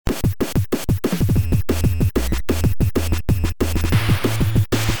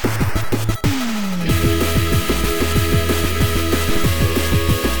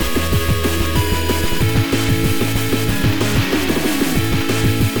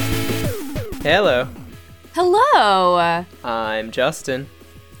Hello. Hello. I'm Justin.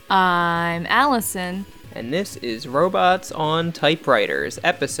 I'm Allison. And this is Robots on Typewriters,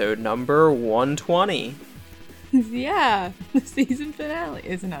 episode number 120. Yeah, the season finale.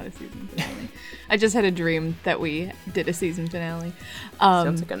 It's not a season finale. I just had a dream that we did a season finale.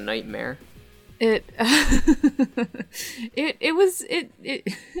 Sounds like a nightmare. It was kind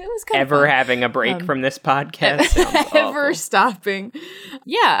of Ever fun. having a break from this podcast sounds Ever awful. stopping.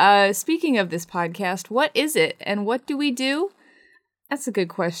 Yeah, speaking of this podcast, what is it and what do we do? That's a good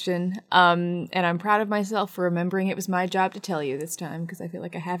question. And I'm proud of myself for remembering it was my job to tell you this time, because I feel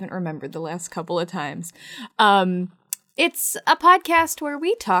like I haven't remembered the last couple of times. It's a podcast where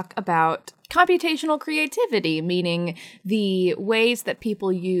we talk about computational creativity, meaning the ways that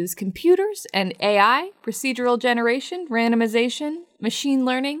people use computers and AI, procedural generation, randomization, machine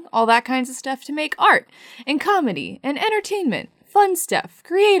learning, all that kinds of stuff to make art and comedy and entertainment, fun stuff,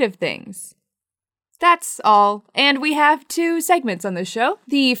 creative things. That's all. And we have 2 segments on this show.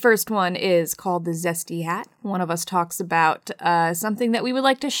 The first one is called The Zesty Hat. One of us talks about something that we would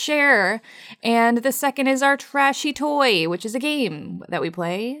like to share. And the second is our Trashy Toy, which is a game that we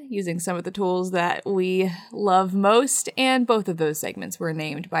play using some of the tools that we love most. And both of those segments were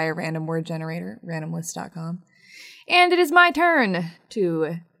named by a random word generator, randomlist.com. And it is my turn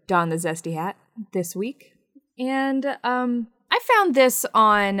to don the Zesty Hat this week. And, I found this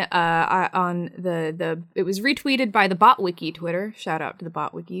on the it was retweeted by the BotWiki Twitter. Shout out to the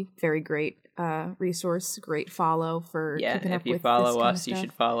BotWiki. Very great resource, great follow for keeping up with this kind of stuff. If you follow us, you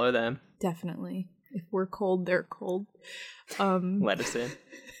should follow them. Definitely. If we're cold, they're cold. Let us in.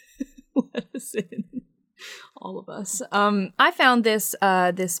 Let us in. All of us. I found this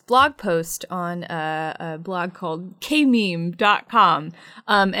blog post on a blog called kmeme.com.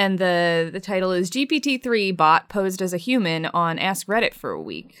 And the title is GPT-3 bot posed as a human on Ask Reddit for a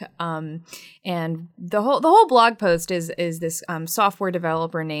week. And the whole blog post is this software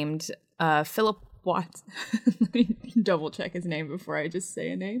developer named Philip Watts. Let me double check his name before I just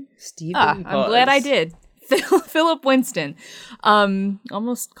say a name. Stephen I'm glad I did. Philip Winston.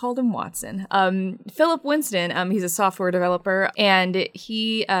 Almost called him Watson. Philip Winston, he's a software developer, and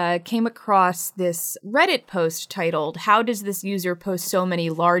he came across this Reddit post titled, "How does this user post so many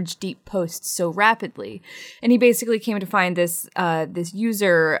large, deep posts so rapidly?" And he basically came to find this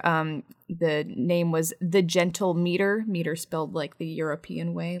user, the name was The Gentle Meter spelled like the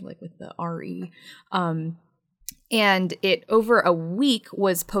European way, like with the R-E. And it, over a week,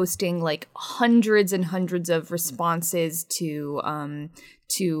 was posting like hundreds and hundreds of responses to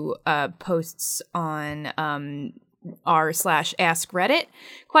posts on r/Ask Reddit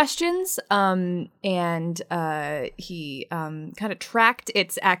questions. And he kind of tracked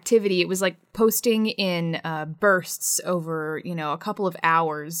its activity. It was like posting in bursts over, a couple of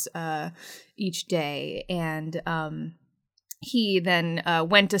hours each day. And he then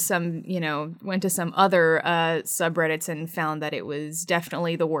went to some other subreddits and found that it was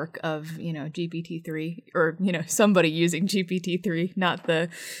definitely the work of, GPT-3 or, somebody using GPT-3, not the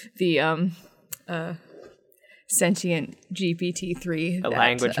sentient GPT-3. The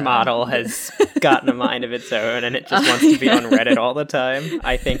language model has gotten a mind of its own and it just wants to be on Reddit all the time.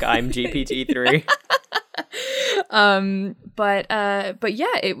 I think I'm GPT-3. But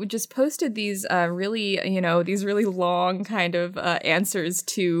yeah, it just posted these these really long kind of answers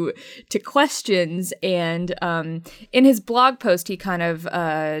to questions, and in his blog post he kind of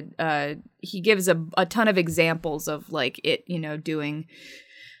he gives a ton of examples of like it doing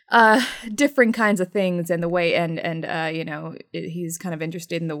different kinds of things, and the way he's kind of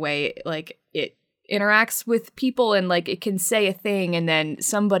interested in the way like it interacts with people, and like it can say a thing and then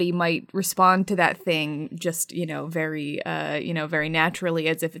somebody might respond to that thing just very naturally,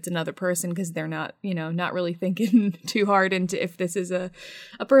 as if it's another person, because they're not not really thinking too hard into if this is a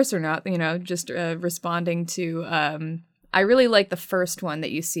person or not, just responding to I really like the first one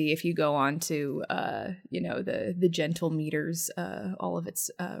that you see if you go on to the Gentle Meters, all of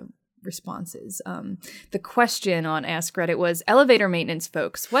its responses. The question on Ask Reddit was, elevator maintenance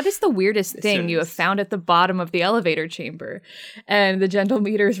folks, what is the weirdest thing you have found at the bottom of the elevator chamber? And the Gentle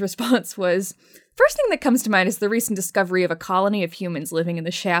Meter's response was, first thing that comes to mind is the recent discovery of a colony of humans living in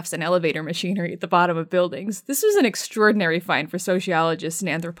the shafts and elevator machinery at the bottom of buildings. This was an extraordinary find for sociologists and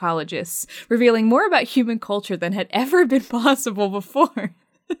anthropologists, revealing more about human culture than had ever been possible before.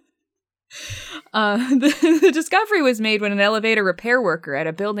 The discovery was made when an elevator repair worker at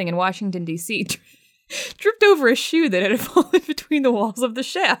a building in Washington, D.C. tripped over a shoe that had fallen between the walls of the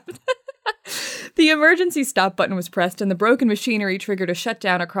shaft. The emergency stop button was pressed, and the broken machinery triggered a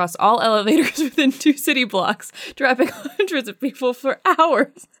shutdown across all elevators within 2 city blocks, trapping hundreds of people for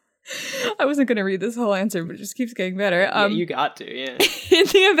hours. I wasn't going to read this whole answer, but it just keeps getting better. Yeah, you got to, yeah. In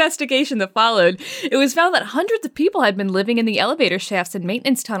the investigation that followed, it was found that hundreds of people had been living in the elevator shafts and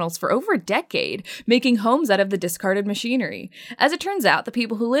maintenance tunnels for over a decade, making homes out of the discarded machinery. As it turns out, the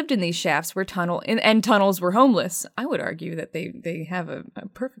people who lived in these shafts were tunnels were homeless. I would argue that they have a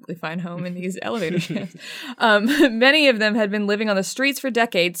perfectly fine home in these elevator shafts. Many of them had been living on the streets for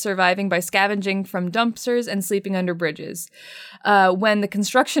decades, surviving by scavenging from dumpsters and sleeping under bridges. When the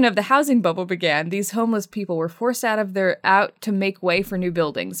construction of the housing bubble began, these homeless people were forced out to make way for new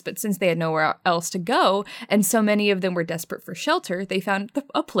buildings. But since they had nowhere else to go, and so many of them were desperate for shelter, they found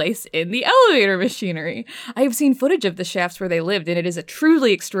a place in the elevator machinery. I have seen footage of the shafts where they lived, and it is a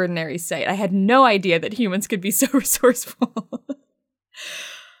truly extraordinary sight. I had no idea that humans could be so resourceful.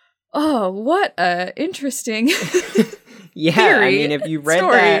 Oh, what a interesting Yeah, theory. I mean, if you read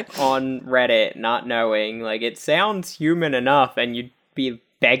that on Reddit, not knowing, like, it sounds human enough, and you'd be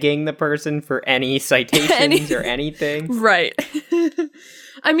begging the person for any citations or anything. Right.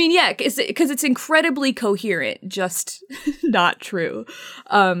 I mean, yeah, because it's incredibly coherent, just not true.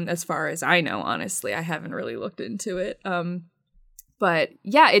 As far as I know, honestly, I haven't really looked into it. But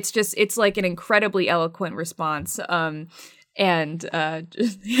yeah, it's like an incredibly eloquent response. And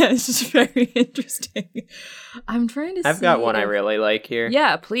it's just very interesting. I'm trying to see. I've got one I really like here.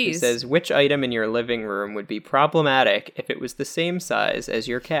 Yeah, please. It says, which item in your living room would be problematic if it was the same size as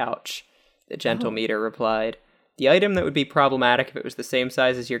your couch? The gentle meter replied, the item that would be problematic if it was the same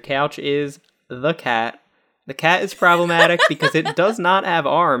size as your couch is the cat. The cat is problematic because it does not have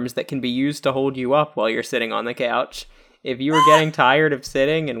arms that can be used to hold you up while you're sitting on the couch. If you were getting tired of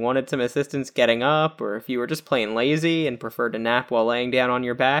sitting and wanted some assistance getting up, or if you were just plain lazy and preferred to nap while laying down on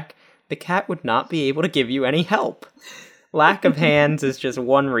your back, the cat would not be able to give you any help. Lack of hands is just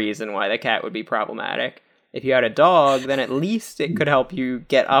one reason why the cat would be problematic. If you had a dog, then at least it could help you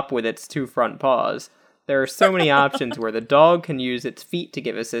get up with its two front paws. There are so many options where the dog can use its feet to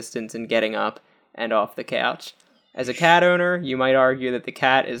give assistance in getting up and off the couch. As a cat owner, you might argue that the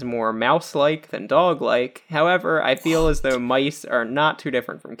cat is more mouse-like than dog-like. However, I feel as though mice are not too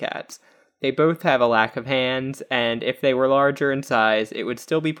different from cats. They both have a lack of hands, and if they were larger in size, it would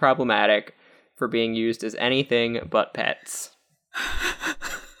still be problematic for being used as anything but pets.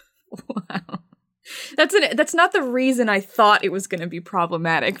 Wow. That's not the reason I thought it was going to be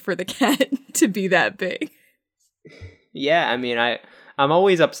problematic for the cat to be that big. Yeah, I mean, I'm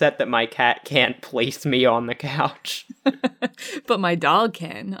always upset that my cat can't place me on the couch. But my dog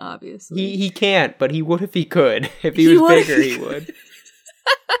can, obviously. He can't, but he would if he could. If he was bigger, he would.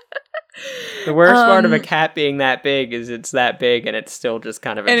 The worst part of a cat being that big is it's that big and it's still just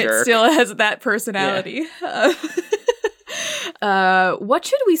kind of a jerk. And it still has that personality. Yeah. What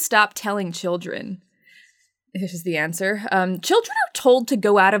should we stop telling children? This is the answer. Children are told to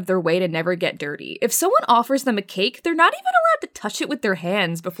go out of their way to never get dirty. If someone offers them a cake, they're not even allowed to touch it with their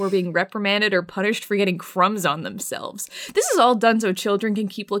hands before being reprimanded or punished for getting crumbs on themselves. This is all done so children can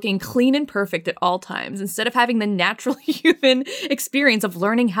keep looking clean and perfect at all times, instead of having the natural human experience of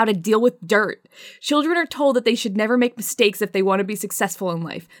learning how to deal with dirt. Children are told that they should never make mistakes if they want to be successful in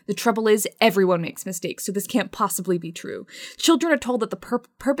life. The trouble is, everyone makes mistakes, so this can't possibly be true. Children are told that the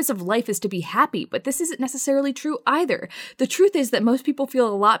purpose of life is to be happy, but this isn't necessarily true either. The truth is that most people feel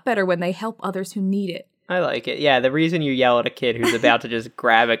a lot better when they help others who need it. I like it. Yeah, the reason you yell at a kid who's about to just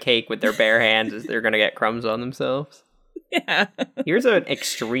grab a cake with their bare hands is they're going to get crumbs on themselves. Yeah. Here's an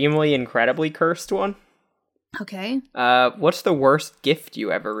extremely, incredibly cursed one. Okay. What's the worst gift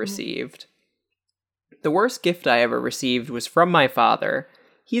you ever received? The worst gift I ever received was from my father.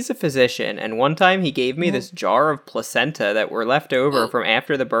 He's a physician, and one time he gave me this jar of placenta that were left over from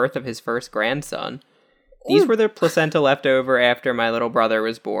after the birth of his first grandson. These were the placenta left over after my little brother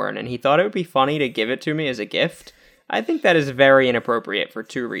was born, and he thought it would be funny to give it to me as a gift. I think that is very inappropriate for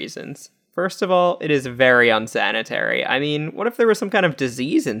two reasons. First of all, it is very unsanitary. I mean, what if there was some kind of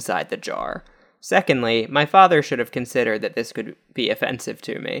disease inside the jar? Secondly, my father should have considered that this could be offensive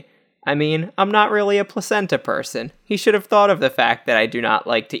to me. I mean, I'm not really a placenta person. He should have thought of the fact that I do not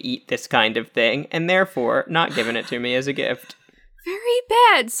like to eat this kind of thing, and therefore not given it to me as a gift. Very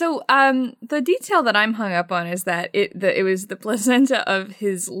bad. So, the detail that I'm hung up on is that it was the placenta of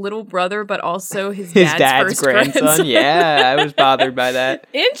his little brother, but also his dad's first grandson. Yeah, I was bothered by that.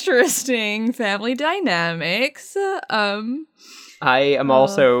 Interesting family dynamics. I am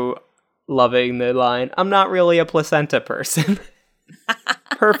also loving the line, I'm not really a placenta person.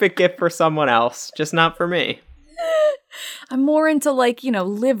 Perfect gift for someone else, just not for me. I'm more into, like,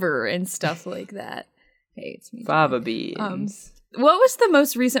 liver and stuff like that. Hey, it's me. Fava beans. What was the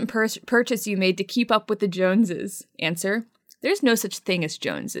most recent purchase you made to keep up with the Joneses? Answer: There's no such thing as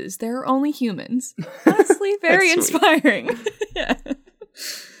Joneses. There are only humans. Honestly, very inspiring. Yeah.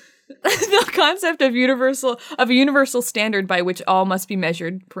 The concept of a universal standard by which all must be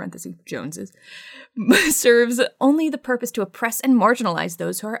measured, parentheses, Joneses, serves only the purpose to oppress and marginalize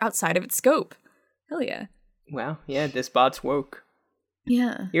those who are outside of its scope. Hell yeah. Wow, yeah, this bot's woke.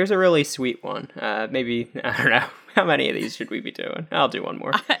 Yeah. Here's a really sweet one. Maybe, I don't know. How many of these should we be doing? I'll do one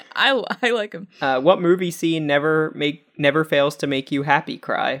more. I like them. What movie scene never fails to make you happy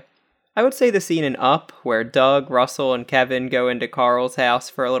cry? I would say the scene in Up, where Doug, Russell, and Kevin go into Carl's house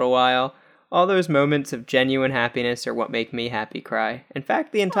for a little while. All those moments of genuine happiness are what make me happy cry. In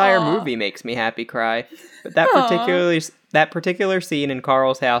fact, the entire movie makes me happy cry. But that particular scene in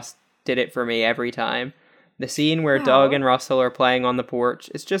Carl's house did it for me every time. The scene where Doug and Russell are playing on the porch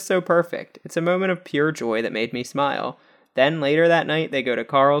is just so perfect. It's a moment of pure joy that made me smile. Then later that night, they go to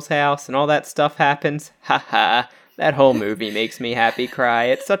Carl's house and all that stuff happens. Ha ha. That whole movie makes me happy cry.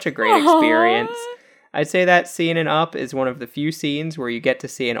 It's such a great experience. I'd say that scene in Up is one of the few scenes where you get to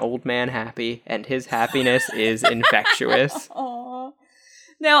see an old man happy, and his happiness is infectious.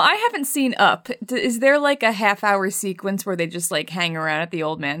 Now, I haven't seen Up. Is there like a half-hour sequence where they just like hang around at the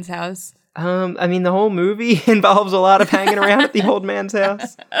old man's house? I mean, the whole movie involves a lot of hanging around at the old man's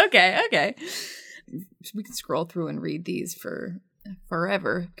house. Okay. We can scroll through and read these for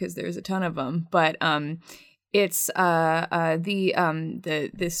forever because there's a ton of them. But it's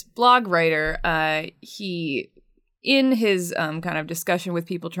this blog writer. He, in his kind of discussion with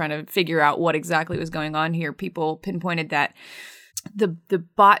people trying to figure out what exactly was going on here, people pinpointed that the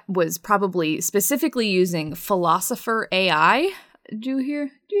bot was probably specifically using Philosopher AI. Do you hear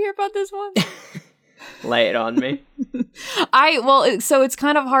about this one? Lay it on me. So it's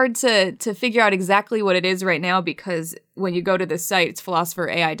kind of hard to figure out exactly what it is right now because when you go to the site, it's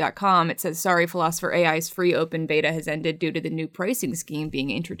philosopherai.com. It says, sorry, Philosopher AI's free open beta has ended due to the new pricing scheme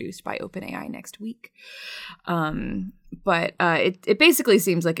being introduced by OpenAI next week. But it basically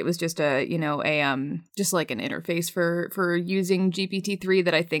seems like it was just just like an interface for using GPT-3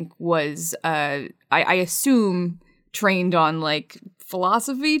 that I think was, I assume, trained on like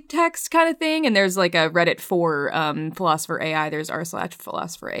philosophy text kind of thing. And there's like a Reddit for Philosopher AI. There's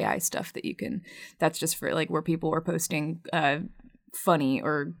r/Philosopher AI stuff that's just for like where people were posting funny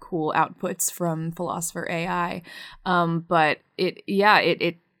or cool outputs from Philosopher AI. But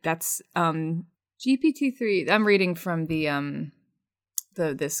that's GPT-3. I'm reading from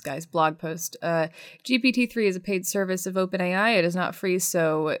this guy's blog post. GPT-3 is a paid service of OpenAI. It is not free,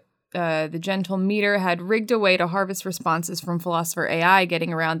 so the Gentle Meter had rigged a way to harvest responses from Philosopher AI,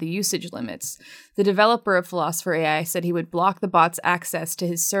 getting around the usage limits. The developer of Philosopher AI said he would block the bot's access to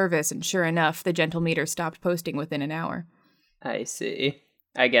his service, and sure enough, the Gentle Meter stopped posting within an hour. I see.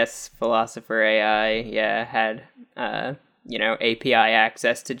 I guess Philosopher AI, had, API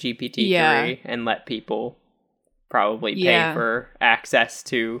access to GPT-3 and let people probably pay for access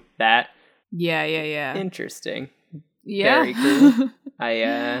to that. Yeah. Interesting. Yeah. Very cool.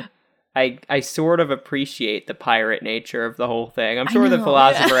 I sort of appreciate the pirate nature of the whole thing. I'm sure the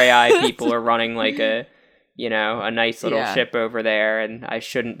Philosopher AI people are running like a nice little ship over there, and I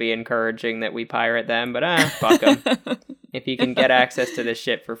shouldn't be encouraging that we pirate them, but fuck them. If you can get access to this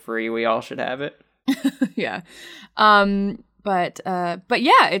shit for free, we all should have it. Yeah. But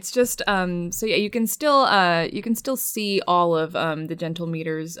yeah, it's just you can still see all of the Gentle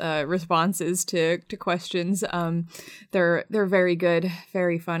Meter's responses to questions. They're very good,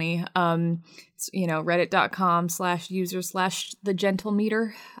 very funny. It's, reddit.com/user/the Gentle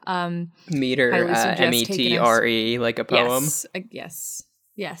Meter. Meter, METRE, like a poem. Yes.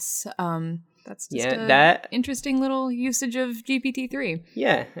 That's just that interesting little usage of GPT-3.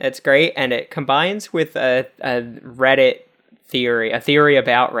 Yeah, it's great, and it combines with a Reddit theory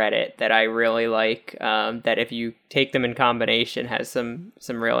about Reddit that I really like, that if you take them in combination has some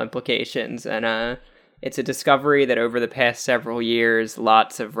real implications. And it's a discovery that over the past several years,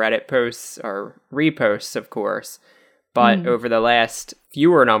 lots of Reddit posts are reposts, of course, but over the last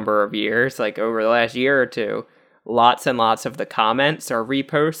fewer number of years, like over the last year or two, lots and lots of the comments are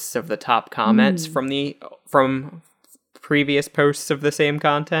reposts of the top comments from previous posts of the same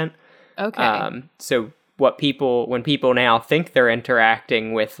content. Okay. So when people now think they're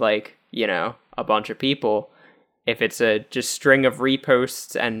interacting with like, a bunch of people, if it's a just string of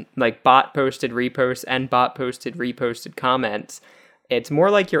reposts and like bot posted reposts and bot posted reposted comments, it's more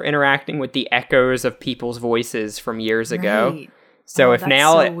like you're interacting with the echoes of people's voices from years ago. So if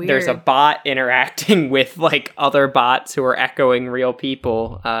now there's a bot interacting with like other bots who are echoing real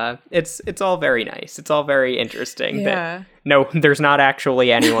people, it's all very nice. It's all very interesting. Yeah. No, there's not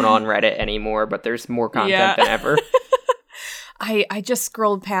actually anyone on Reddit anymore, but there's more content than ever. I just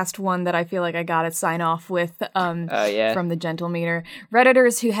scrolled past one that I feel like I gotta sign off with Yeah. from the Gentle Meter.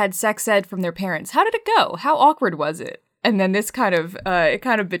 Redditors who had sex ed from their parents. How did it go? How awkward was it? And then this kind of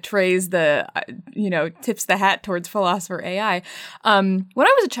betrays the, tips the hat towards philosopher AI. When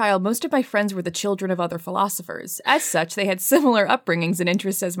I was a child, most of my friends were the children of other philosophers. As such, they had similar upbringings and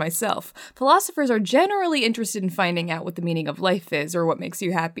interests as myself. Philosophers are generally interested in finding out what the meaning of life is or what makes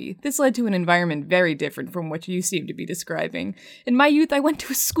you happy. This led to an environment very different from what you seem to be describing. In my youth, I went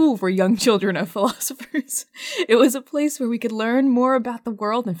to a school for young children of philosophers. It was a place where we could learn more about the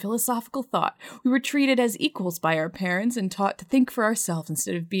world and philosophical thought. We were treated as equals by our parents and taught to think for ourselves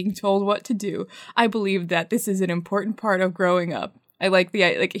instead of being told what to do. I believe that this is an important part of growing up. I like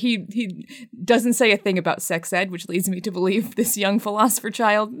he doesn't say a thing about sex ed, which leads me to believe this young philosopher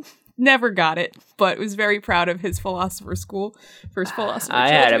child never got it, but was very proud of his philosopher school, first philosopher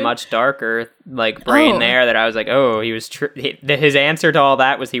I children. had a much darker brain there that I was like, oh, he was his answer to all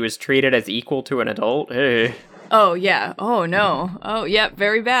that was he was treated as equal to an adult. Ugh. Oh yeah. Oh no. Oh yeah.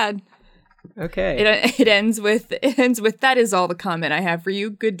 Very bad. Okay. It ends with that is all the comment I have for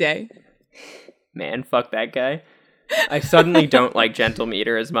you. Good day. Man, fuck that guy. I suddenly don't like Gentle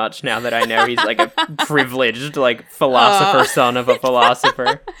Meter as much now that I know he's like a privileged philosopher son of a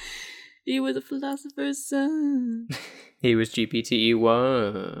philosopher. He was a philosopher's son. He was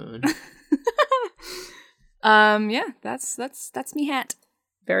GPT-1. Yeah, that's me hat.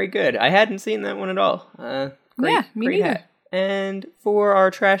 Very good. I hadn't seen that one at all. Yeah, me great neither. hat. And for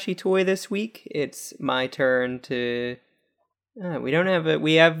our trashy toy this week, it's my turn to... we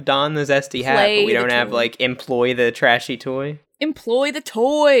have Don the Zesty hat, but we don't have, employ the trashy toy. Employ the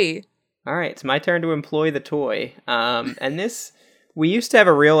toy! Alright, it's my turn to employ the toy. And this... We used to have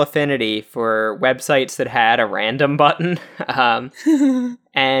a real affinity for websites that had a random button.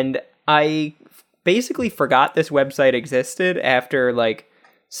 And I basically forgot this website existed after,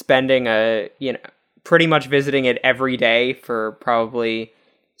 spending pretty much visiting it every day for probably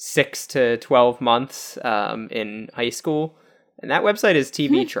 6 to 12 months in high school. And that website is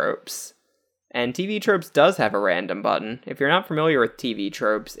TV Tropes. And TV Tropes does have a random button. If you're not familiar with TV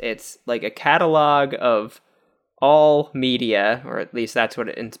Tropes, it's like a catalog of all media, or at least that's what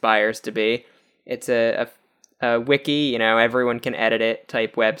it inspires to be. It's a wiki, everyone can edit it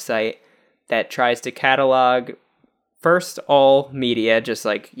type website that tries to catalog first all media, just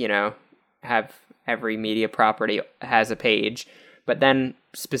have every media property has a page, but then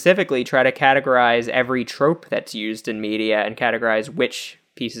specifically try to categorize every trope that's used in media and categorize which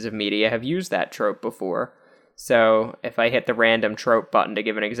pieces of media have used that trope before. So if I hit the random trope button to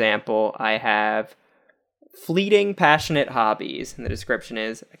give an example, I have fleeting, passionate hobbies. And the description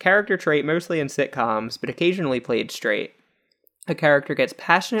is, a character trait mostly in sitcoms, but occasionally played straight. A character gets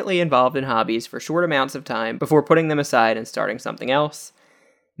passionately involved in hobbies for short amounts of time before putting them aside and starting something else.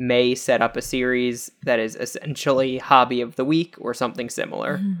 May set up a series that is essentially hobby of the week or something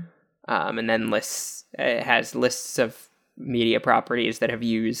similar. And then has lists of media properties that have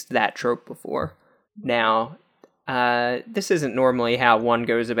used that trope before. Now, this isn't normally how one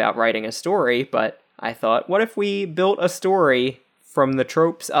goes about writing a story, but I thought, what if we built a story from the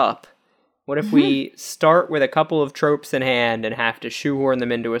tropes up? What if we start with a couple of tropes in hand and have to shoehorn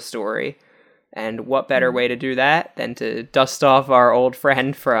them into a story? And what better way to do that than to dust off our old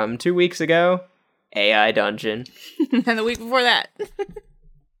friend from 2 weeks ago, AI Dungeon. And the week before that.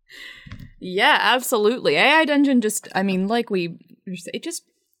 Yeah, absolutely. AI Dungeon it just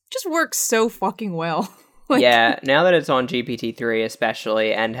works so fucking well. Yeah, now that it's on GPT-3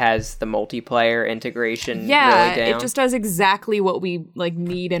 especially, and has the multiplayer integration really down. It just does exactly what we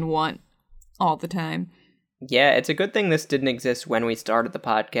need and want all the time. Yeah, it's a good thing this didn't exist when we started the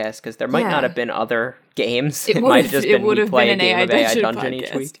podcast, because there might not have been other games. It might have just been we play a game of AI Dungeon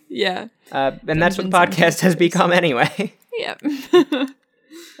each week. Yeah. And that's what the podcast has become anyway. Yeah.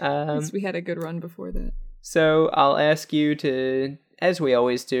 We had a good run before that. So I'll ask you to, as we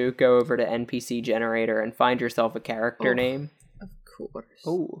always do, go over to NPC Generator and find yourself a character name. Of course.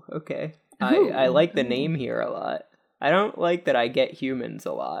 Oh, okay. I like the name here a lot. I don't like that I get humans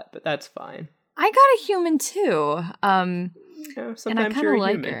a lot, but that's fine. I got a human too. Sometimes and I kind you're of a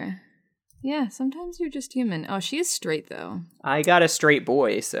like human. her. Yeah, sometimes you're just human. Oh, she is straight though. I got a straight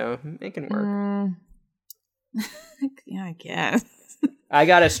boy, so it can work. Yeah, I guess. I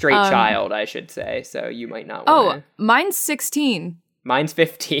got a straight child, I should say, so you might not want to. Oh, mine's 16. Mine's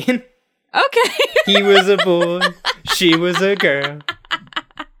 15. Okay. He was a boy. She was a girl.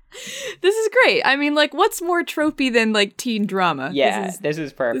 This is great. I mean, what's more tropey than, teen drama? Yeah, this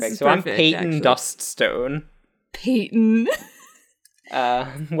is perfect. So I'm Peyton actually. Duststone. Peyton.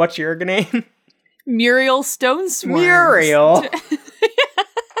 What's your name? Muriel Stonesworn. Muriel.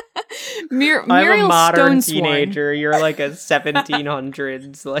 I'm Muriel a modern Stonesworn. teenager. You're like a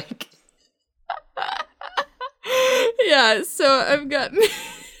 1700s like. Yeah, so I've got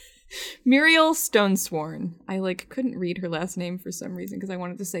Muriel Stonesworn. I couldn't read her last name for some reason because I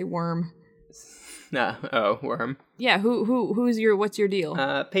wanted to say worm. Worm. Yeah, what's your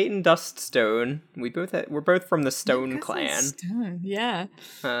deal? Peyton Duststone. We're both from the Stone clan. Stone, yeah.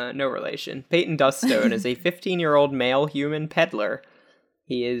 No relation. Peyton Duststone is a 15-year-old male human peddler.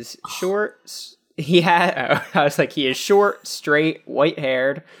 He is short. He is short, straight,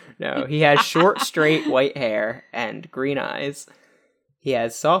 white-haired. No, he has short, straight, white hair and green eyes. He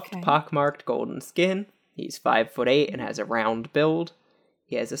has soft, pockmarked golden skin. He's 5'8" and has a round build.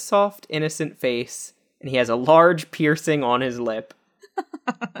 He has a soft, innocent face, and he has a large piercing on his lip.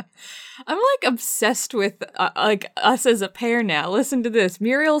 I'm obsessed with us as a pair now. Listen to this.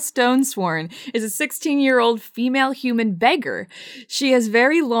 Muriel Stonesworn is a 16-year-old female human beggar. She has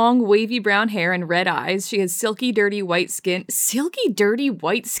very long, wavy brown hair and red eyes. She has silky, dirty white skin. Silky, dirty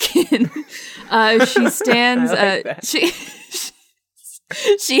white skin. She stands.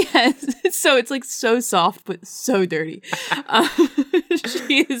 She has, so it's so soft but so dirty.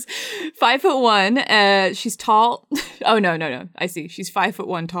 She is 5'1". She's tall. Oh no! I see. She's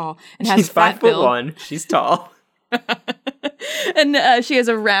 5'1" tall and has a fat build. 5'1". She's tall. And she has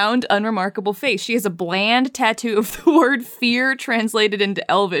a round, unremarkable face. She has a bland tattoo of the word fear translated into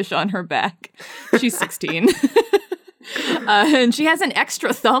Elvish on her back. She's 16. And she has an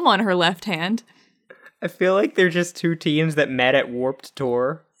extra thumb on her left hand. I feel like they're just two teams that met at Warped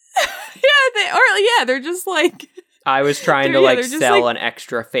Tour. They're just I was trying to sell an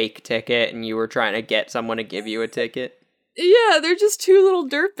extra fake ticket, and you were trying to get someone to give you a ticket. Yeah, they're just two little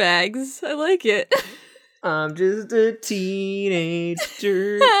dirtbags. I like it. I'm just a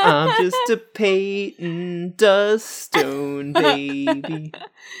teenager. I'm just a Peyton Duststone baby.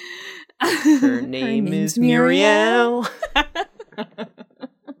 Her name is Muriel.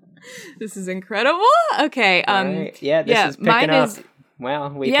 This is incredible. Okay. Right. Yeah, this is picking up. Wow,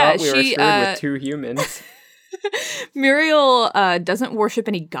 we thought we were screwed with two humans. Muriel doesn't worship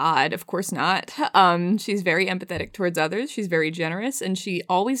any god, of course not. She's very empathetic towards others. She's very generous, and she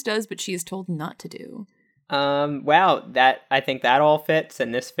always does, but she is told not to do. Wow, I think that all fits,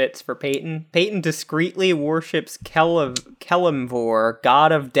 and this fits for Peyton. Peyton discreetly worships Kelemvor,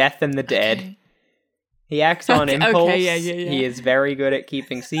 god of death and the dead. Okay. He acts on impulse. Yeah. He is very good at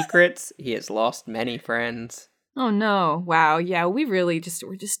keeping secrets. He has lost many friends. Oh no! Wow, yeah, we're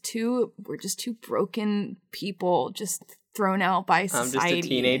just two broken people, just thrown out by society. I'm just a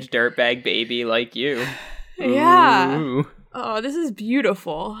teenage dirtbag baby like you. Yeah. Ooh. Oh, this is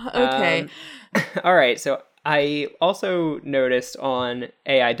beautiful. Okay. All right. So I also noticed on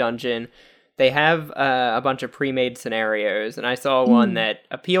AI Dungeon they have a bunch of pre-made scenarios, and I saw one that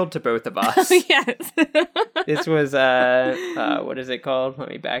appealed to both of us. Yes. This was what is it called? Let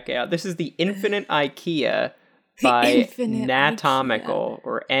me back out. This is the Infinite IKEA by Natomical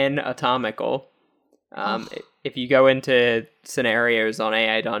or N-Atomical. If you go into scenarios on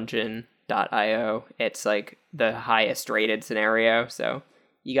AIDungeon.io, it's the highest rated scenario, so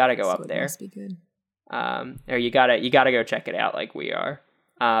you got to go up there. Must be good. Or you got to go check it out like we are.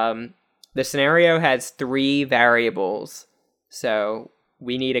 The scenario has 3 variables. So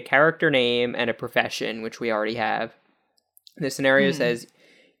we need a character name and a profession, which we already have. The scenario says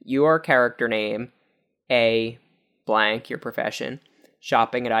your character name, A blank, your profession,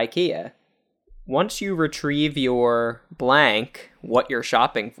 shopping at IKEA. Once you retrieve your blank, what you're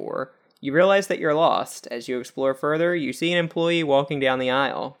shopping for, you realize that you're lost. As you explore further, you see an employee walking down the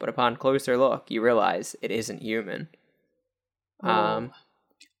aisle, but upon closer look, you realize it isn't human.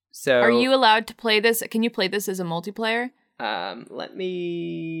 So are you allowed to play this? Can you play this as a multiplayer? Let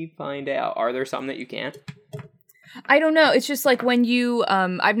me find out. Are there some that you can't? I don't know. It's just when you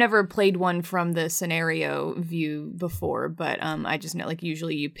I've never played one from the scenario view before, but I just know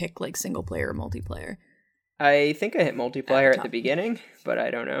usually you pick single player or multiplayer. I think I hit multiplayer at the beginning, but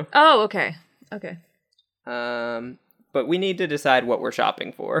I don't know. Oh, okay. Okay. But we need to decide what we're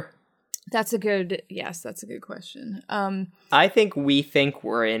shopping for. That's a good question. I think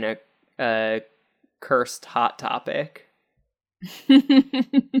we're in a cursed hot topic.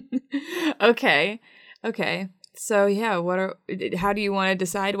 Okay. So yeah, how do you want to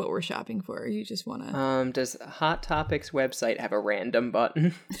decide what we're shopping for? You just want to does Hot Topics website have a random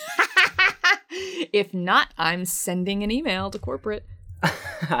button? If not, I'm sending an email to corporate.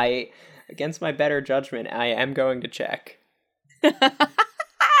 Against my better judgment, I am going to check.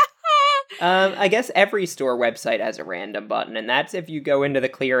 I guess every store website has a random button, and that's if you go into the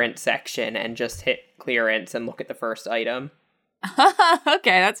clearance section and just hit clearance and look at the first item.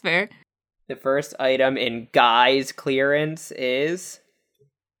 Okay, that's fair. The first item in Guy's clearance is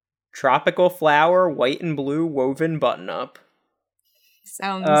Tropical Flower White and Blue Woven Button-Up.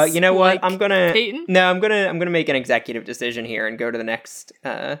 Sounds you know like what? I'm gonna Peyton? I'm gonna make an executive decision here and go to the next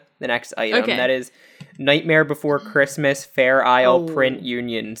item. Okay. That is Nightmare Before Christmas Fair Isle Oh. Print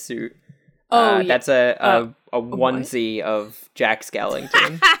Union Suit. Yeah. That's a onesie of Jack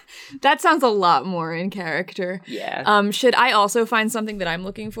Skellington. That sounds a lot more in character. Yeah. Should I also find something that I'm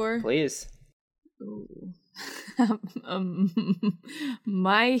looking for? Please. Ooh.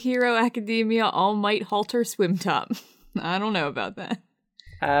 My Hero Academia All Might Halter Swim Top. I don't know about that.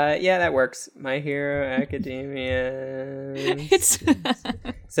 Yeah, that works. My Hero Academia. It's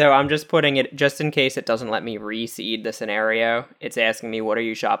So I'm just putting it, just in case it doesn't let me reseed the scenario. It's asking me, what are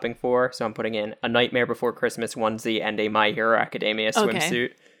you shopping for? So I'm putting in a Nightmare Before Christmas onesie and a My Hero Academia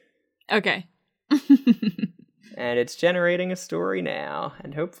swimsuit. okay. And it's generating a story now.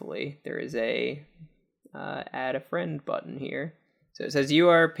 And hopefully there is a add a friend button here. So it says, you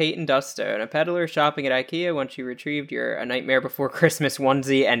are Peyton Duststone, a peddler shopping at IKEA. Once you retrieved your A Nightmare Before Christmas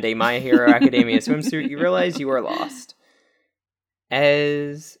onesie and a My Hero Academia swimsuit, you realize you are lost.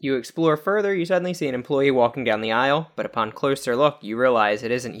 As you explore further, you suddenly see an employee walking down the aisle, but upon closer look, you realize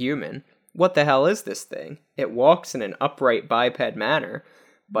it isn't human. What the hell is this thing? It walks in an upright biped manner,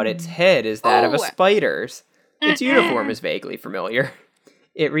 but its head is that of a spider's. Its uniform is vaguely familiar.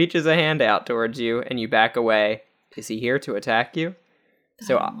 It reaches a hand out towards you, and you back away. Is he here to attack you?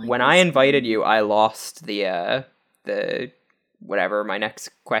 So when I invited you, I lost the whatever my next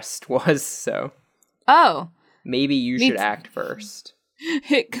quest was, so maybe you should act first.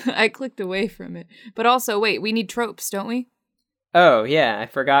 I clicked away from it. But also, wait, we need tropes, don't we? Oh, yeah, I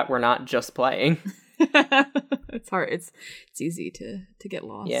forgot we're not just playing. It's hard. It's easy to get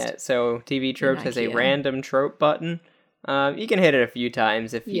lost. Yeah, so TV Tropes has a random trope button. You can hit it a few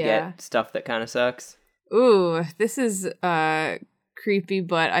times if you get stuff that kind of sucks. Ooh, this is creepy,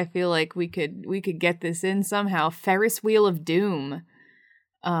 but I feel like we could get this in somehow. Ferris Wheel of Doom.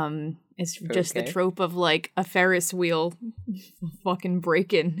 It's just the trope of like a Ferris wheel fucking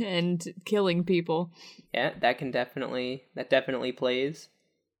breaking and killing people. Yeah, that definitely plays.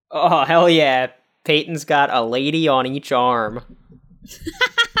 Oh, hell yeah. Peyton's got a lady on each arm.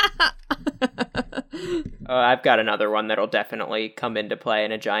 I've got another one that'll definitely come into play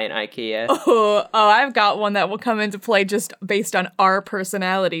in a giant IKEA. Oh, I've got one that will come into play just based on our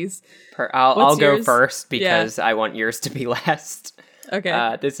personalities. I'll go first because I want yours to be last.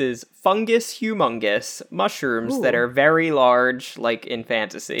 Okay. This is Fungus Humongous, mushrooms that are very large, like in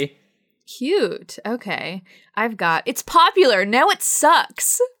fantasy. Cute. Okay. I've got, it's popular, now it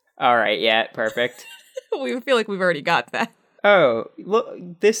sucks. All right, yeah, perfect. We feel like we've already got that. Oh, look,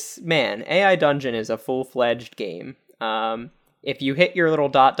 AI Dungeon is a full-fledged game. If you hit your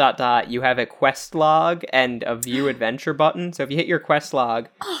little ... you have a quest log and a view adventure button. So if you hit your quest log,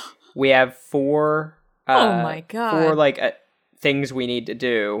 we have four things we need to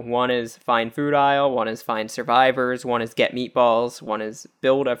do. One is find food aisle, one is find survivors, one is get meatballs, one is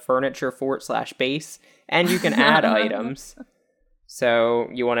build a furniture fort / base, and you can add items. So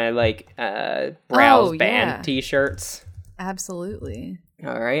you want to browse band t-shirts. Absolutely.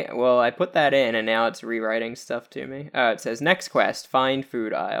 All right. Well, I put that in, and now it's rewriting stuff to me. It says next quest: find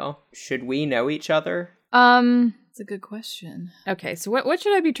food aisle. Should we know each other? It's a good question. Okay, so what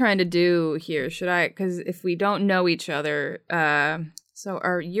should I be trying to do here? Should I? Because if we don't know each other,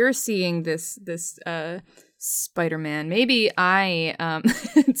 you're seeing this Spider-Man? Maybe I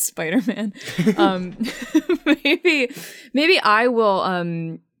Spider-Man. Maybe I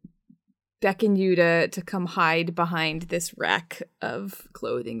will beckon you to come hide behind this rack of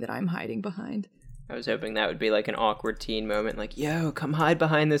clothing that I'm hiding behind. I was hoping that would be like an awkward teen moment, like, yo, come hide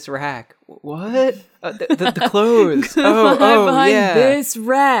behind this rack. What? The clothes. Hide behind this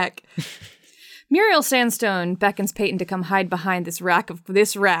rack. Muriel Sandstone beckons Peyton to come hide behind this rack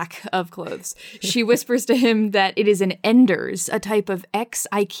of clothes. She whispers to him that it is an Enders, a type of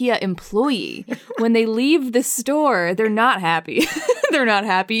ex-IKEA employee. When they leave the store, they're not happy. They're not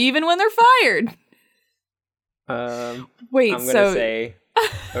happy even when they're fired. Wait, I'm gonna say,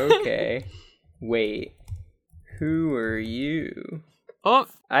 okay. Wait, who are you? Oh,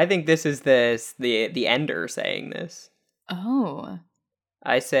 I think this is the Ender saying this. Oh.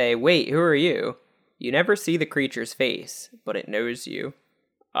 I say, wait, who are you? You never see the creature's face, but it knows you.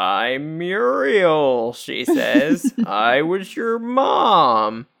 I'm Muriel, she says. I was your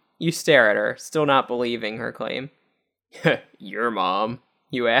mom. You stare at her, still not believing her claim. Your mom,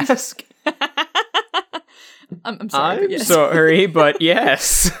 you ask? I'm sorry. I'm yes. sorry, but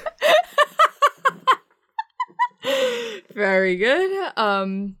yes. Very good.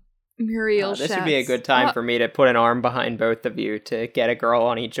 Muriel This shouts, would be a good time for me to put an arm behind both of you to get a girl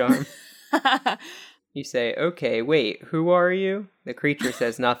on each arm. You say, okay, wait, who are you? The creature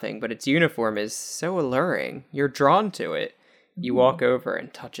says nothing, but its uniform is so alluring. You're drawn to it. You walk over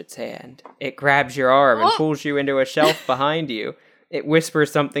and touch its hand. It grabs your arm and pulls you into a shelf behind you. It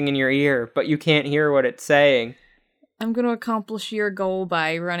whispers something in your ear, but you can't hear what it's saying. I'm going to accomplish your goal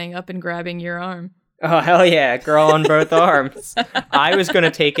by running up and grabbing your arm. Oh, hell yeah, girl on both arms. I was going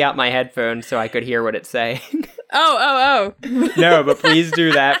to take out my headphones so I could hear what it's saying. Oh. No, but please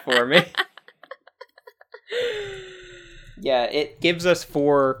do that for me. Yeah, it gives us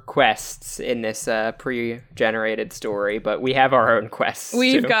 4 quests in this pre-generated story, but we have our own quests.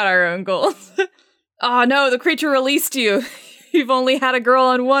 We've got our own goals. Oh no, the creature released you. You've only had a girl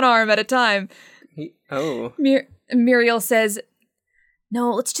on one arm at a time. Muriel says,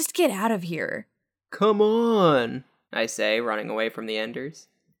 no, let's just get out of here. Come on, I say, running away from the Enders.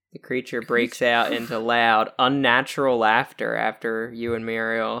 The creature breaks out into loud, unnatural laughter after you and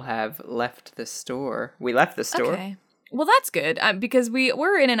Muriel have left the store. We left the store. Okay. Well, that's good, because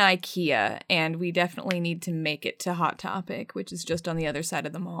we're in an IKEA, and we definitely need to make it to Hot Topic, which is just on the other side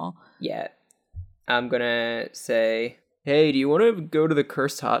of the mall. Yeah. I'm gonna say, hey, do you want to go to the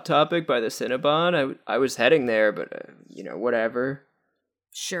Cursed Hot Topic by the Cinnabon? I was heading there, but, whatever.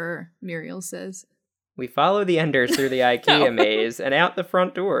 Sure, Muriel says. We follow the Enders through the IKEA maze and out the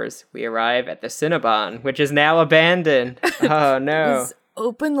front doors. We arrive at the Cinnabon, which is now abandoned. Oh, no. It was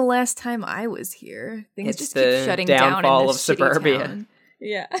open the last time I was here. Things It's just the keep shutting down in downfall this of shitty suburbia. town.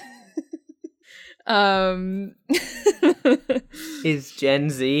 Yeah. Is Gen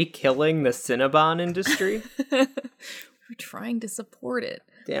Z killing the Cinnabon industry? We're trying to support it.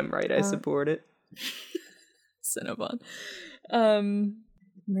 Damn right I support it. Cinnabon.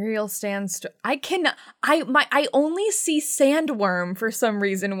 Muriel stands. I only see sandworm for some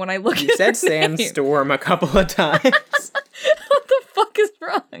reason when I look at You said her name. sandstorm a couple of times. What the fuck is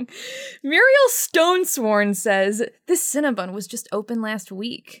wrong? Muriel Stonesworn says this Cinnabon was just open last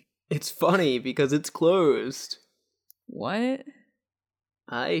week. It's funny because it's closed. What?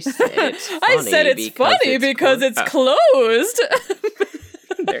 I said it's funny. I said it's funny because it's closed.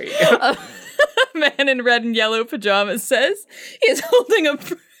 There you go. A man in red and yellow pajamas says he's holding a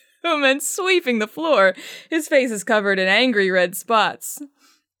broom and sweeping the floor. His face is covered in angry red spots.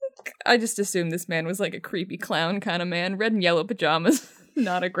 I just assumed this man was like a creepy clown kind of man. Red and yellow pajamas.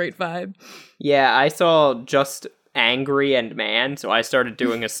 Not a great vibe. Yeah, I saw just angry and man, so I started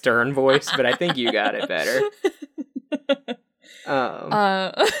doing a stern voice, but I think you got it better.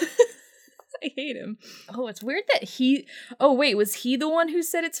 I hate him. Oh, it's weird that he... Oh, wait, was he the one who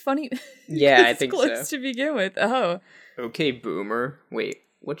said it's funny? Yeah, I think so. Close to begin with. Oh. Okay, boomer. Wait,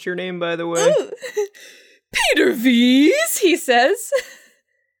 what's your name, by the way? Ooh. Peter V's, he says.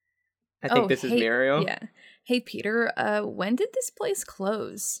 I think this is Muriel. Yeah. Hey, Peter, when did this place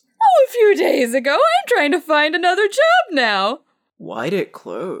close? Oh, a few days ago. I'm trying to find another job now. Why'd it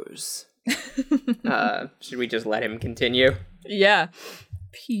close? Should we just let him continue? Yeah.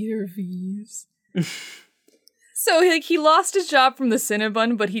 Peter V's. So he lost his job from the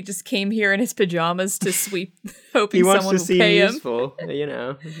Cinnabon, but he just came here in his pajamas to sweep, hoping someone will pay him. Useful,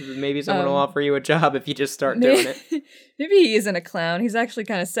 Maybe someone will offer you a job if you just start doing it. Maybe he isn't a clown. He's actually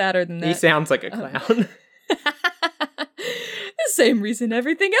kind of sadder than that. He sounds like a clown. The same reason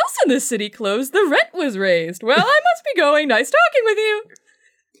everything else in the city closed. The rent was raised. Well, I must be going. Nice talking with you.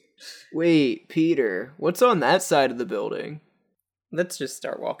 Wait, Peter, what's on that side of the building? Let's just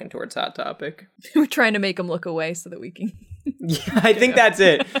start walking towards Hot Topic. We're trying to make him look away so that we can... Yeah, I think that's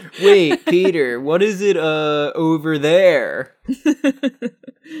it. Wait, Peter, what is it, over there?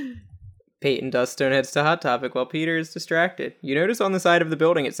 Peyton Duststone heads to Hot Topic while Peter is distracted. You notice on the side of the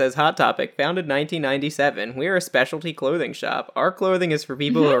building it says Hot Topic, founded 1997. We are a specialty clothing shop. Our clothing is for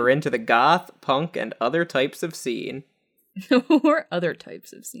people who are into the goth, punk, and other types of scene. Or other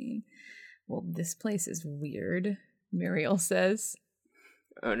types of scene. Well, this place is weird, Muriel says.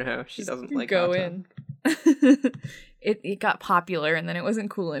 Oh no, she doesn't like Go Hot in. It got popular and then it wasn't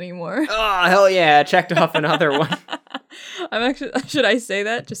cool anymore. Oh, hell yeah, checked off another one. Should I say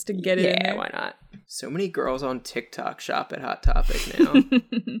that just to get it in there? Yeah, why not? So many girls on TikTok shop at Hot Topic now.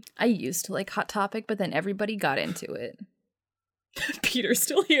 I used to like Hot Topic, but then everybody got into it. Peter's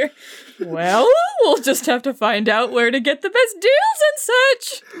still here. Well, we'll just have to find out where to get the best deals and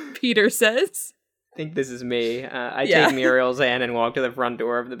such, Peter says. I think this is me. I take Muriel's hand and walk to the front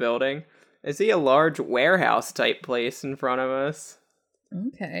door of the building. I see a large warehouse-type place in front of us.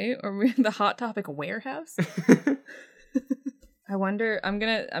 Okay, or the Hot Topic warehouse. I wonder. I'm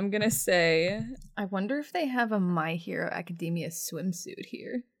gonna say. I wonder if they have a My Hero Academia swimsuit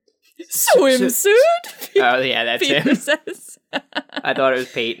here. Swimsuit? Oh yeah, that's Peter him. says. I thought it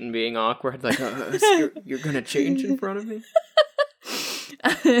was Peyton being awkward, like, so you're gonna change in front of me.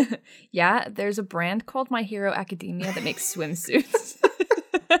 Yeah, there's a brand called My Hero Academia that makes swimsuits.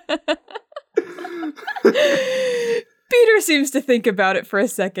 Peter seems to think about it for a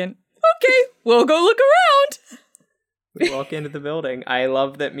second. Okay, we'll go look around. We walk into the building. I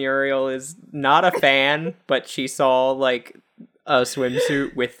love that Muriel is not a fan, but she saw like a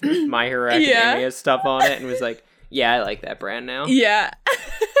swimsuit with My Hero Academia stuff on it and was like, yeah, I like that brand now. Yeah.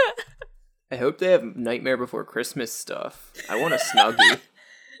 I hope they have Nightmare Before Christmas stuff. I want a Snuggie.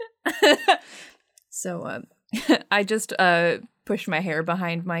 So, I just pushed my hair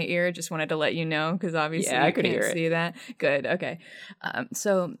behind my ear. Just wanted to let you know, because obviously I you could can't hear it. see that. Good, okay.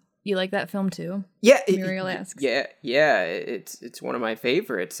 So, you like that film too? Yeah, Muriel asks. Yeah, it's one of my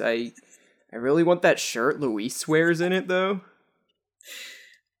favorites. I really want that shirt Luis wears in it though.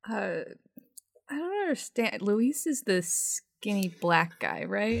 I don't understand. Luis is the skinny black guy,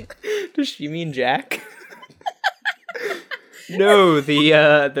 right? Does she mean Jack? No,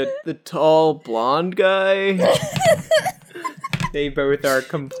 the tall blonde guy. They both are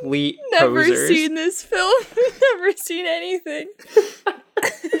complete Never posers. seen this film. Never seen anything.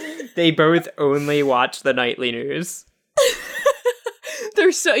 They both only watch the nightly news.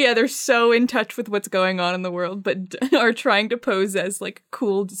 They're so in touch with what's going on in the world, but are trying to pose as like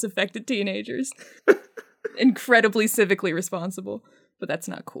cool, disaffected teenagers. Incredibly civically responsible, but that's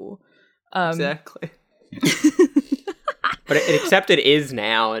not cool. Exactly. But except it is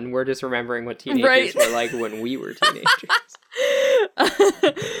now, and we're just remembering what teenagers were like when we were teenagers.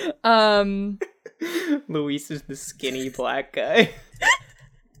 Luis is the skinny black guy.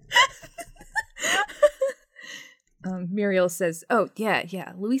 Muriel says, "Oh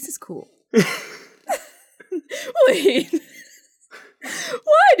yeah, Luis is cool." Wait,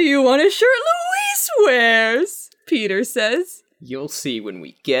 why do you want a shirt Luis wears? Peter says. You'll see when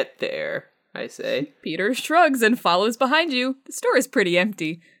we get there, I say. Peter shrugs and follows behind you. The store is pretty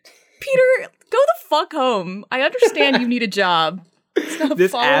empty. Peter, go the fuck home. I understand you need a job. Stop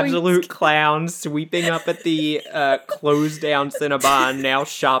This following- absolute clown sweeping up at the closed down Cinnabon, now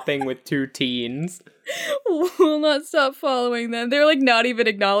shopping with two teens. will not stop following them. They're like not even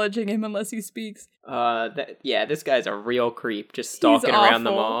acknowledging him unless he speaks. This guy's a real creep, just stalking around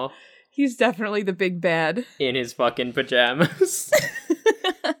the awful. mall He's definitely the big bad. in his fucking pajamas.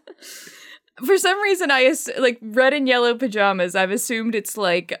 For some reason, like red and yellow pajamas. I've assumed it's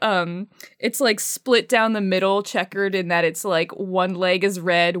like split down the middle, checkered in that it's like one leg is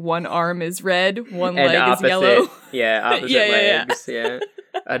red, one arm is red, one And leg opposite, is yellow. Yeah, opposite legs. Yeah.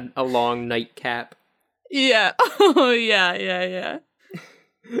 A long nightcap. Yeah. Oh yeah.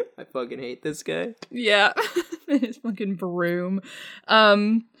 I fucking hate this guy. Yeah. His fucking broom.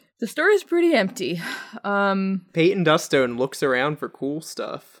 The store is pretty empty. Peyton Dustone looks around for cool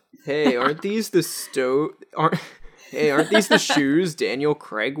stuff. Hey, aren't these the shoes Daniel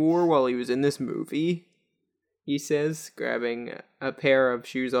Craig wore while he was in this movie? He says, grabbing a pair of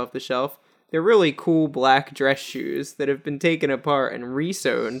shoes off the shelf. They're really cool black dress shoes that have been taken apart and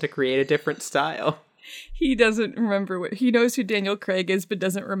resewn to create a different style. He doesn't remember he knows who Daniel Craig is, but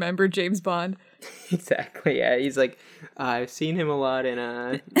doesn't remember James Bond. Exactly, yeah. He's like, I've seen him a lot in,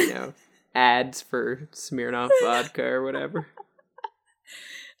 ads for Smirnoff vodka or whatever.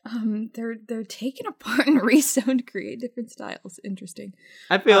 They're taken apart and resewn to create different styles. Interesting.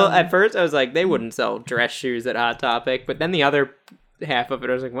 I feel, at first I was like, they wouldn't sell dress shoes at Hot Topic, but then the other half of it,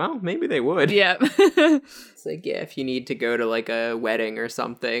 I was like, well, maybe they would. Yeah. It's like, yeah, if you need to go to like a wedding or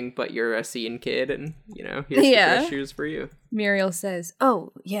something, but you're a scene kid and, here's the dress shoes for you. Muriel says,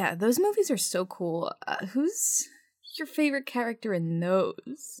 oh, yeah, those movies are so cool. Who's your favorite character in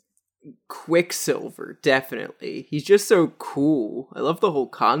those? Quicksilver, definitely. He's just so cool. I love the whole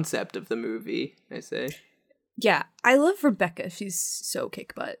concept of the movie, I say. Yeah, I love Rebecca. She's so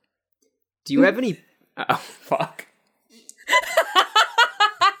kick butt. Do you have any... Oh, fuck.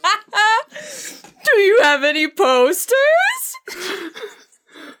 Do you have any posters?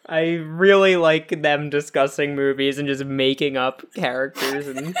 I really like them discussing movies and just making up characters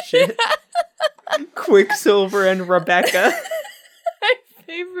and shit. Quicksilver and Rebecca. My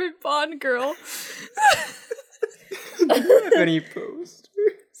favorite Bond girl. Do you have any posters?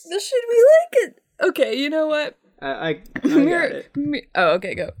 Should we like it? Okay, you know what? I got it. Oh,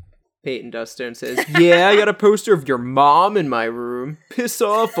 okay, go. Peyton Dustone says, yeah, I got a poster of your mom in my room. Piss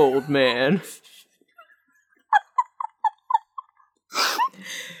off, old man.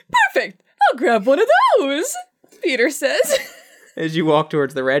 Perfect! I'll grab one of those, Peter says. As you walk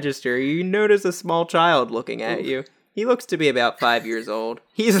towards the register, you notice a small child looking at you. He looks to be about 5 years old.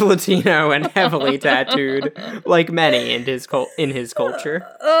 He's Latino and heavily tattooed, like many in his culture.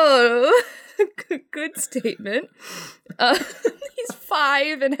 Oh, good statement. He's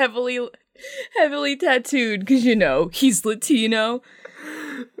 5 and heavily tattooed, because, he's Latino.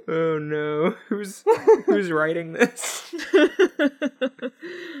 Oh no, who's writing this?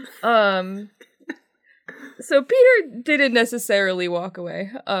 So Peter didn't necessarily walk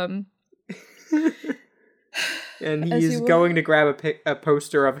away. And he's going to grab a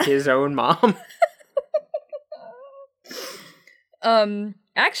poster of his own mom.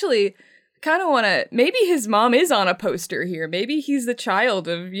 Actually, kind of want to. Maybe his mom is on a poster here. Maybe he's the child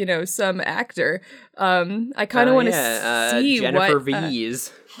of some actor. I kind of want to see Jennifer what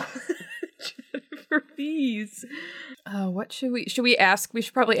Vees. Jennifer Vees. What should we ask? We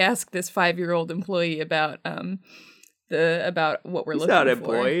should probably ask this 5-year-old employee about what we're looking for. He's not an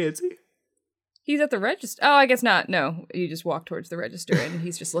employee, is he? He's at the register. Oh, I guess not. No, you just walk towards the register and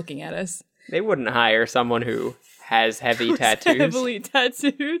he's just looking at us. They wouldn't hire someone who has heavy tattoos. Heavily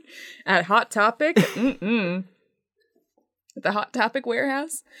tattooed at Hot Topic. At the Hot Topic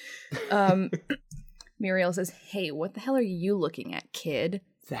warehouse. Muriel says, "Hey, what the hell are you looking at, kid?"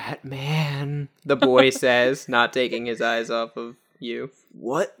 That man, the boy says, not taking his eyes off of you.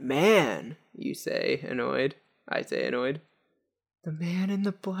 What man? You say, annoyed. I say, annoyed. The man in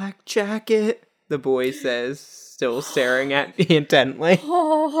the black jacket, the boy says, still staring at me intently.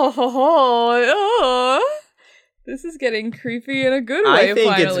 This is getting creepy in a good way, I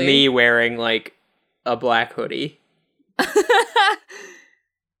think finally. it's me wearing, like, a black hoodie.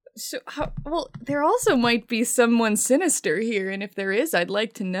 So, there also might be someone sinister here, and if there is, I'd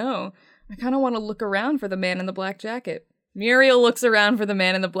like to know. I kind of want to look around for the man in the black jacket. Muriel looks around for the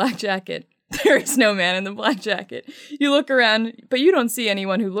man in the black jacket. There is no man in the black jacket. You look around, but you don't see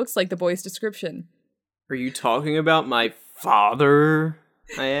anyone who looks like the boy's description. Are you talking about my father?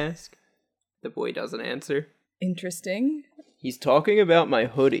 I ask. The boy doesn't answer. Interesting. He's talking about my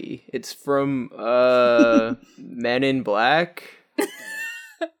hoodie. It's from, Men in Black.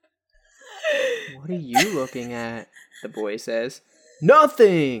 What are you looking at? The boy says.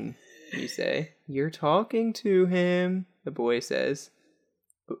 Nothing! You say. You're talking to him, the boy says.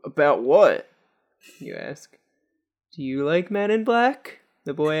 About what? You ask. Do you like Men in Black?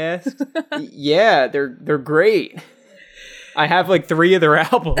 The boy asks. Yeah, they're great. I have like 3 of their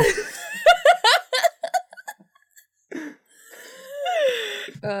albums.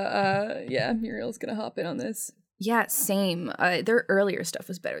 Yeah, Muriel's gonna hop in on this. Yeah, same. Their earlier stuff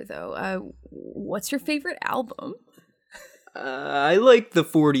was better, though. What's your favorite album? I like the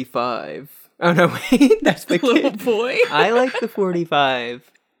 45. Oh, no, wait. That's the little kid. Boy. I like the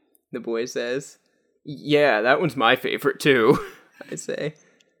 45, the boy says. Yeah, that one's my favorite, too. I say.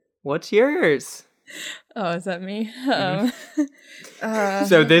 What's yours? Oh, is that me? Mm-hmm.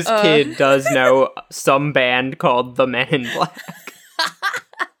 So this kid does know some band called the Men in Black.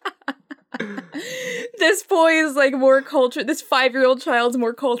 This boy is like more this 5-year-old child's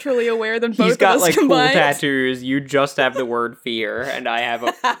more culturally aware than both He's got of us like combined. cool tattoos. You just have the word fear, and I have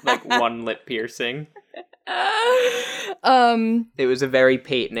one lip piercing. It was a very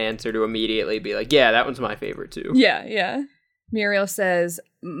Peyton answer to immediately be like, yeah, that one's my favorite too. Yeah. Muriel says,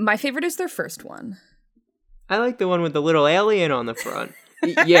 my favorite is their first one. I like the one with the little alien on the front.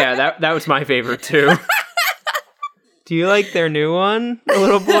 Yeah, that was my favorite too. Do you like their new one? The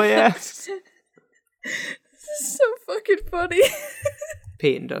little boy asks. This is so fucking funny.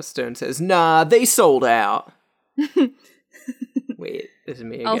 Peyton Duststone says, nah, they sold out. Wait, this is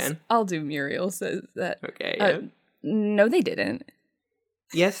me again. I'll do Muriel says that. Okay, yeah. No, they didn't.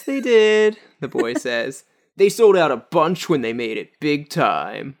 Yes, they did, the boy says. They sold out a bunch when they made it big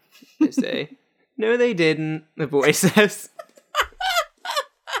time. I say. No, they didn't, the boy says.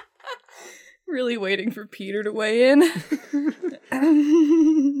 Really waiting for Peter to weigh in.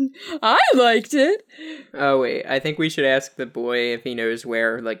 I liked it. Oh, wait. I think we should ask the boy if he knows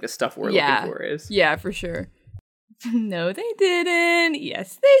where, like, the stuff we're looking for is. Yeah, for sure. No, they didn't.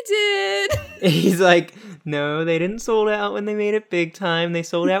 Yes, they did. He's like, no, they didn't sold out when they made it big time. They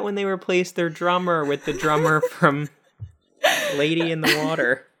sold out when they replaced their drummer with the drummer from Lady in the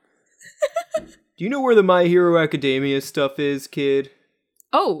Water. Do you know where the My Hero Academia stuff is, kid?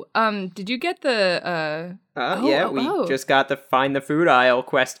 Oh, did you get the, we just got the Find the Food Aisle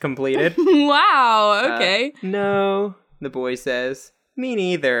quest completed. Wow, okay. No, the boy says. Me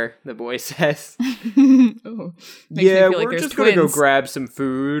neither, the boy says. Oh, yeah, we're just gonna go grab some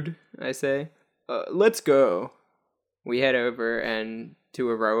food, I say. Let's go. We head over, and to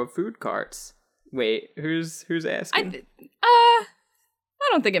a row of food carts. Wait, who's asking? I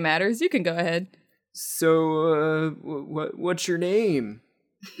don't think it matters. You can go ahead. So, what's your name?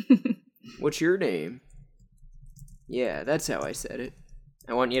 What's your name? Yeah, that's how I said it.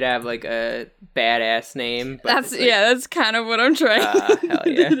 I want you to have like a badass name. But that's kind of what I'm trying. Hell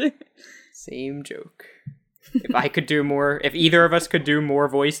yeah. Same joke. If either of us could do more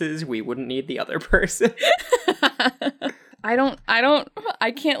voices, we wouldn't need the other person.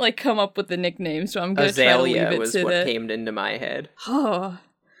 I can't like come up with the nickname, so I'm gonna try to leave it was to what came into my head. Oh,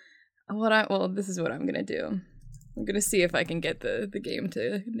 this is what I'm gonna do. I'm gonna see if I can get the game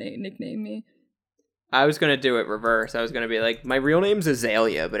to nickname me. I was gonna do it reverse. I was gonna be like, my real name's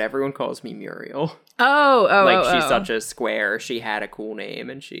Azalea, but everyone calls me Muriel. She's such a square. She had a cool name,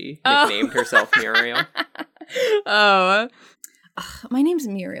 and she nicknamed herself Muriel. My name's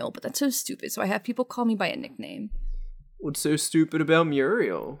Muriel, but that's so stupid. So I have people call me by a nickname. What's so stupid about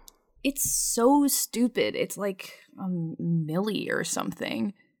Muriel? It's so stupid. It's like Millie or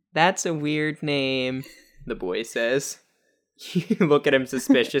something. That's a weird name, the boy says. You look at him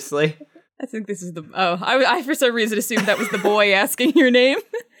suspiciously. I think this is I for some reason assumed that was the boy asking your name.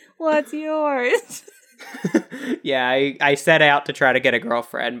 What's yours? Yeah, I set out to try to get a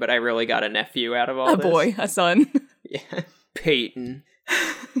girlfriend, but I really got a nephew out of all this. A boy, a son. Yeah. Peyton.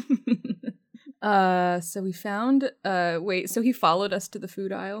 So we found, so he followed us to the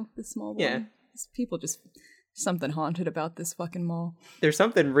food aisle, the small boy. Yeah. People just, something haunted about this fucking mall. There's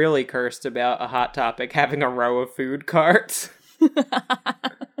something really cursed about a Hot Topic having a row of food carts.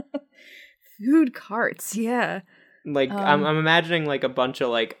 Food carts, yeah. Like, I'm imagining like a bunch of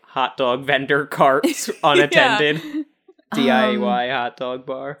like hot dog vendor carts unattended. DIY hot dog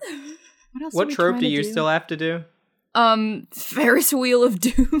bar. What trope do you still have to do? Ferris Wheel of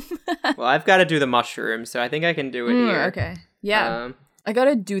Doom. Well, I've got to do the mushrooms, so I think I can do it here. Okay. Yeah. I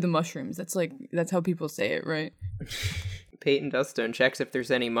gotta do the mushrooms. That's how people say it, right? Peyton Duststone checks if there's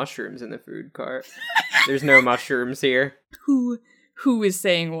any mushrooms in the food cart. There's no mushrooms here. Who is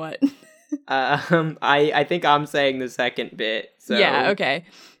saying what? I think I'm saying the second bit. So yeah, okay.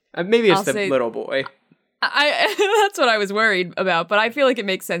 Maybe it's the little boy. That's what I was worried about, but I feel like it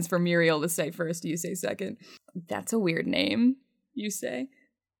makes sense for Muriel to say first, you say second. That's a weird name, you say.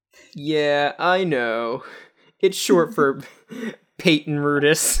 Yeah, I know. It's short for Peyton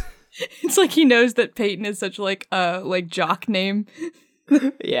Rudis. It's like he knows that Peyton is such like jock name.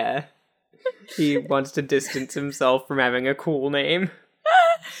 Yeah. He wants to distance himself from having a cool name.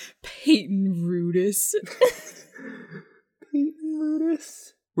 Peyton Rudis. Peyton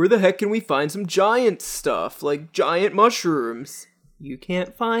Rudis. Where the heck can we find some giant stuff, like giant mushrooms? You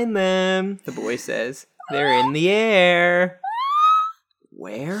can't find them, the boy says. They're in the air.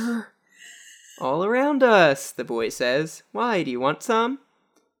 Where? All around us, the boy says. Why, do you want some?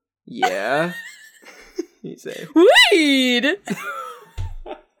 Yeah. You say. Weed!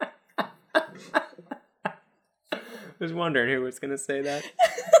 I was wondering who was going to say that.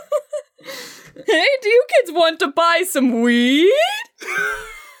 Hey, do you kids want to buy some weed?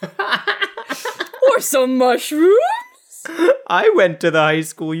 Or some mushrooms? I went to the high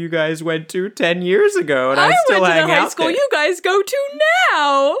school you guys went to 10 years ago, and I still hang out there. I went to the high school you guys go to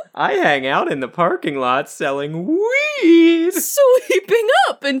now. I hang out in the parking lot selling weed. Sweeping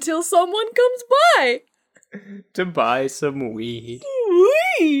up until someone comes by. To buy some weed.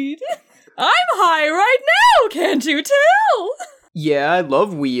 Weed? I'm high right now, can't you tell? Yeah, I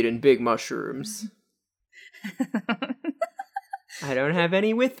love weed and big mushrooms. I don't have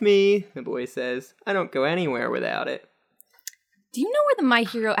any with me, the boy says. I don't go anywhere without it. Do you know where the My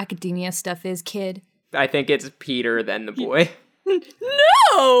Hero Academia stuff is, kid? I think it's Peter, then the boy.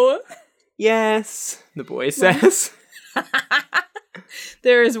 No! Yes, the boy says.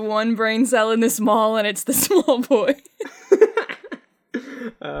 There is one brain cell in this mall, and it's the small boy.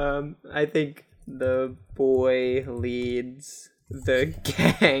 I think the boy leads the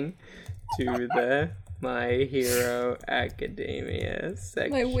gang to the My Hero Academia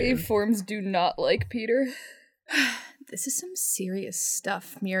section. My waveforms do not like Peter. This is some serious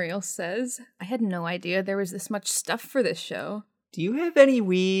stuff, Muriel says. I had no idea there was this much stuff for this show. Do you have any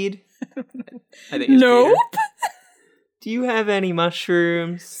weed? I think it's nope. Peter. Do you have any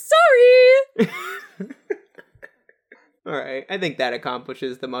mushrooms? Sorry! Alright, I think that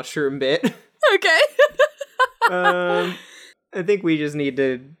accomplishes the mushroom bit. Okay. I think we just need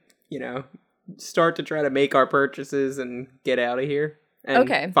to, start to try to make our purchases and get out of here.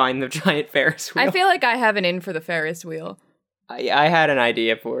 And find the giant Ferris wheel. I feel like I have an in for the Ferris wheel. I had an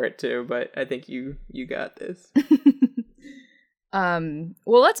idea for it too, but I think you got this. Well,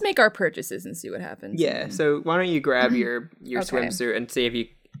 let's make our purchases and see what happens. Yeah, so why don't you grab your Okay. swimsuit and see if you,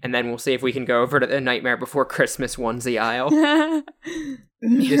 and then we'll see if we can go over to the Nightmare Before Christmas onesie aisle.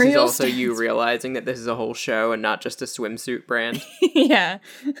 This is also you realizing that this is a whole show and not just a swimsuit brand. Yeah.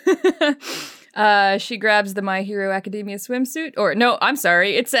 She grabs the My Hero Academia swimsuit. Or, no, I'm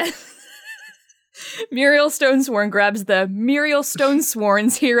sorry. It says Muriel Stonesworn grabs the Muriel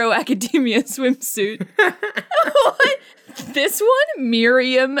Stonesworn's Hero Academia swimsuit. What? This one?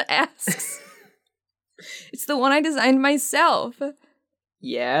 Miriam asks. It's the one I designed myself.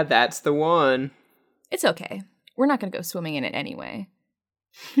 Yeah, that's the one. It's okay. We're not going to go swimming in it anyway.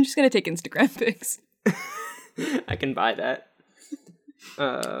 I'm just going to take Instagram pics. I can buy that.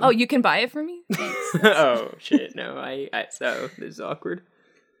 Oh, you can buy it for me? Thanks. Oh, shit, no, so, this is awkward.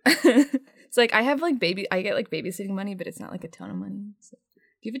 It's like, I have, like, I get, like, babysitting money, but it's not, like, a ton of money. So,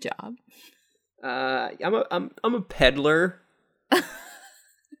 do you have a job? I'm a peddler.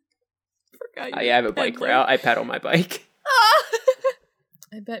 I have a bike route. I pedal my bike.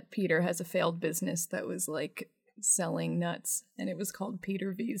 I bet Peter has a failed business that was, like, selling nuts, and it was called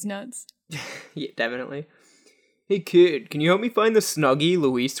Peter V's Nuts. Yeah, definitely. Hey kid, can you help me find the Snuggie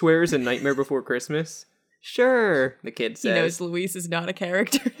Luis wears in Nightmare Before Christmas? Sure, the kid says. He knows Luis is not a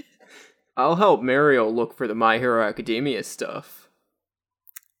character. I'll help Muriel look for the My Hero Academia stuff.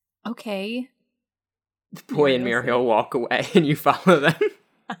 Okay. The boy and Muriel walk away and you follow them.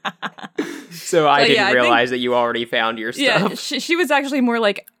 So I didn't realize that you already found your stuff. Yeah, she was actually more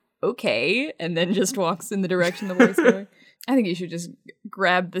like, okay, and then just walks in the direction the boy's going. I think you should just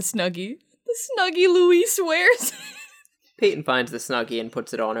grab the Snuggie. The Snuggie Luis wears. Peyton finds the Snuggie and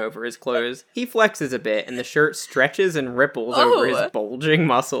puts it on over his clothes. He flexes a bit, and the shirt stretches and ripples over his bulging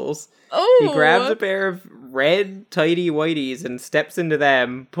muscles. Oh! He grabs a pair of red tighty whities and steps into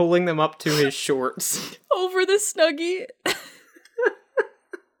them, pulling them up to his shorts. Over the Snuggie.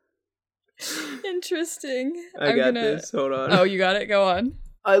 Interesting. I got this. Hold on. Oh, you got it? Go on.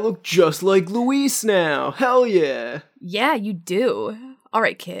 I look just like Luis now. Hell yeah. Yeah, you do. All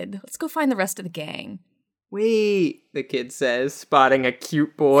right, kid. Let's go find the rest of the gang. Wait, the kid says, spotting a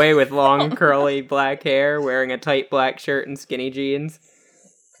cute boy with long curly black hair, wearing a tight black shirt and skinny jeans.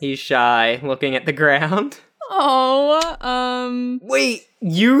 He's shy, looking at the ground. Oh, Wait,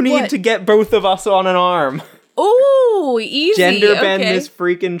 you need to get both of us on an arm. Oh, easy. Gender bend this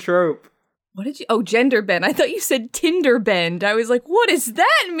freaking trope. What did you? Oh, gender bend. I thought you said Tinder bend. I was like, what does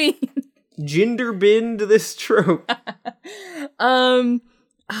that mean? Gender bend this trope.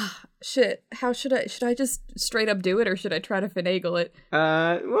 Shit. How should I just straight up do it, or should I try to finagle it?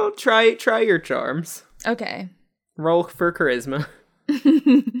 Well, try your charms. Okay. Roll for charisma.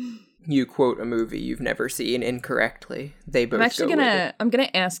 You quote a movie you've never seen incorrectly. They both. I'm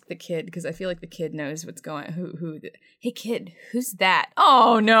gonna ask the kid because I feel like the kid knows what's going. Hey kid, who's that?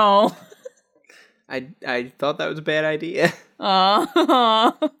 Oh no. I thought that was a bad idea.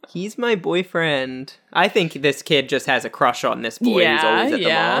 He's my boyfriend. I think this kid just has a crush on this boy who's always at the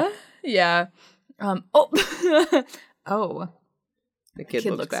mall. Yeah. Oh. The kid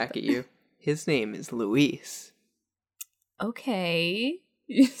looks back at you. His name is Luis. Okay.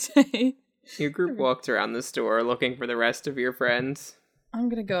 You say. Your group walks around the store looking for the rest of your friends. I'm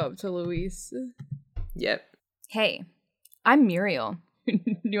gonna go up to Luis. Yep. Hey, I'm Muriel. Do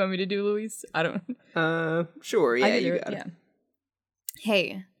you want me to do Luis? I don't. Sure. Yeah, you got it. Yeah.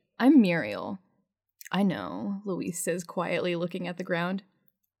 Hey, I'm Muriel. I know, Luis says quietly, looking at the ground.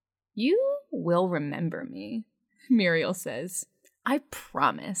 You will remember me, Muriel says. I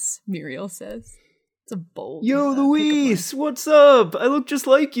promise, Muriel says. It's a bold. Yo, Luis, what's up? I look just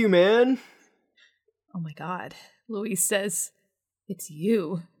like you, man. Oh my god. Luis says, it's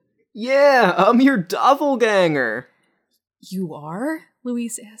you. Yeah, I'm your doppelganger. You are?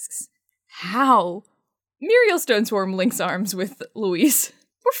 Luis asks. How? Muriel Stonesworm links arms with Luis.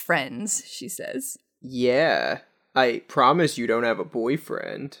 We're friends, she says. Yeah, I promise you don't have a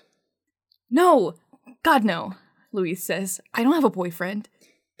boyfriend. No, God no, Luis says. I don't have a boyfriend.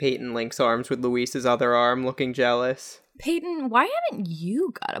 Peyton links arms with Luis's other arm, looking jealous. Peyton, why haven't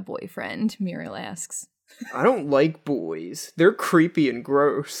you got a boyfriend? Muriel asks. I don't like boys. They're creepy and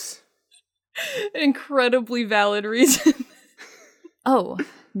gross. An incredibly valid reason. Oh,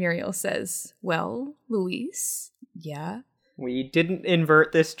 Muriel says. Well, Luis, yeah? We didn't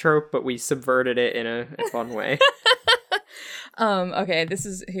invert this trope, but we subverted it in a fun way. Okay, this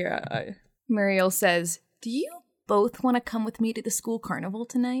is here. Muriel says, do you both want to come with me to the school carnival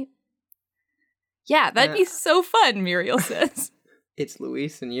tonight? Yeah, that'd be so fun, Muriel says. It's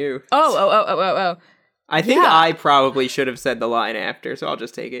Luis and you. Oh. I think I probably should have said the line after, so I'll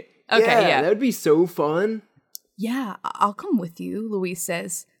just take it. Okay, yeah. That would be so fun. Yeah, I'll come with you, Louise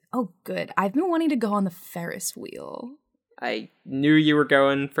says. Oh, good. I've been wanting to go on the Ferris wheel. I knew you were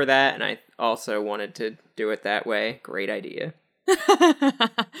going for that, and I also wanted to do it that way. Great idea.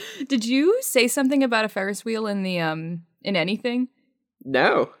 Did you say something about a Ferris wheel in the, in anything?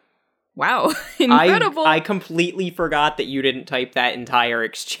 No. Wow, incredible. I completely forgot that you didn't type that entire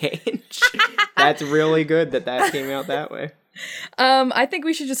exchange. That's really good that came out that way. I think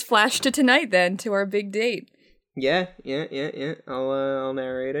we should just flash to tonight then, to our big date. Yeah. I'll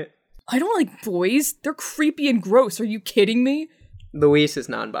narrate it. I don't like boys. They're creepy and gross. Are you kidding me? Luis is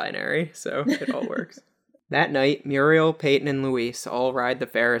non-binary, so it all works. That night, Muriel, Peyton, and Luis all ride the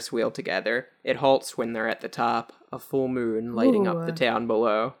Ferris wheel together. It halts when they're at the top, a full moon lighting up the town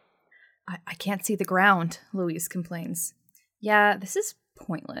below. I can't see the ground, Luis complains. Yeah, this is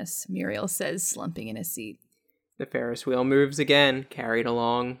pointless, Muriel says, slumping in his seat. The Ferris wheel moves again, carried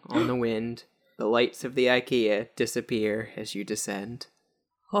along on the wind. The lights of the IKEA disappear as you descend.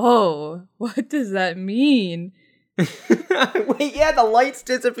 Oh, what does that mean? Wait, yeah, the lights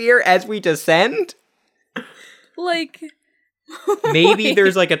disappear as we descend? Like... Maybe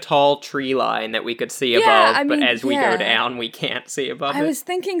there's like a tall tree line that we could see above, but as we go down, we can't see above it. I was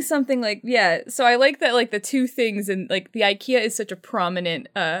thinking something like, so I like that, like, the two things, and, like, the IKEA is such a prominent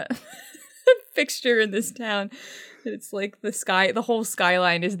fixture in this town. It's like the whole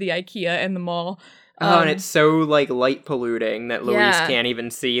skyline is the IKEA and the mall. And it's so, like, light polluting that Luis can't even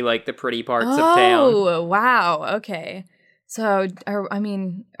see, like, the pretty parts of town. Oh, wow, okay. So, is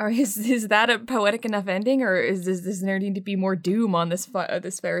that a poetic enough ending, or does there need to be more doom on this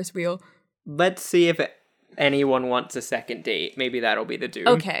Ferris wheel? Let's see if anyone wants a second date. Maybe that'll be the doom.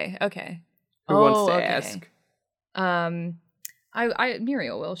 Okay. Who wants to ask?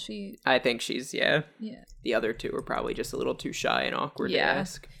 Muriel will. She. I think she's Yeah. The other two are probably just a little too shy and awkward to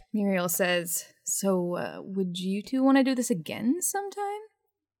ask. Muriel says, "So, would you two want to do this again sometime?"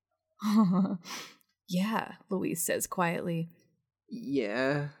 Yeah, Louise says quietly.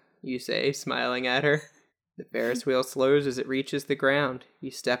 Yeah, you say, smiling at her. The Ferris wheel slows as it reaches the ground.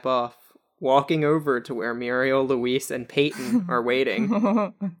 You step off, walking over to where Muriel, Luis, and Peyton are waiting.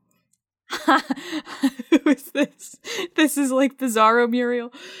 Who is this? This is like Bizarro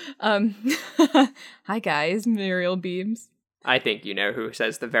Muriel. Hi guys, Muriel beams. I think you know who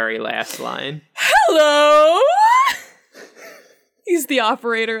says the very last line. Hello! He's the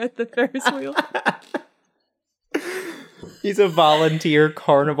operator at the Ferris wheel. He's a volunteer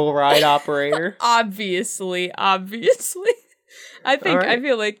carnival ride operator. Obviously. I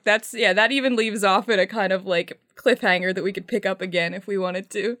feel like that even leaves off in a kind of like cliffhanger that we could pick up again if we wanted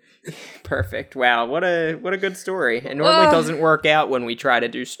to. Perfect. Wow, what a good story. It normally doesn't work out when we try to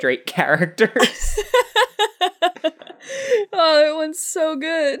do straight characters. Oh, that one's so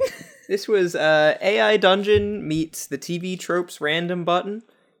good. This was AI Dungeon meets the TV Tropes random button.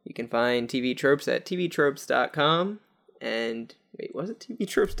 You can find TV Tropes at tvtropes.com. And wait, was it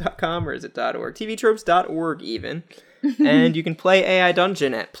tvtropes.com or is it .org? tvtropes.org even. And you can play AI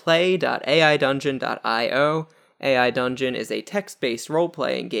Dungeon at play.aidungeon.io. AI Dungeon is a text-based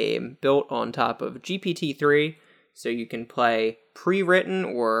role-playing game built on top of GPT-3, so you can play pre-written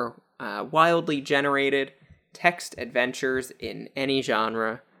or wildly generated text adventures in any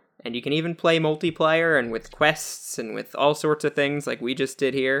genre. And you can even play multiplayer and with quests and with all sorts of things like we just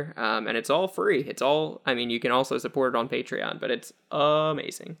did here. And it's all free. You can also support it on Patreon, but it's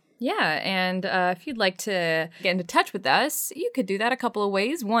amazing. Yeah, and if you'd like to get into touch with us, you could do that a couple of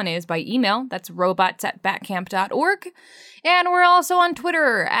ways. One is by email. That's robots@batcamp.org. And we're also on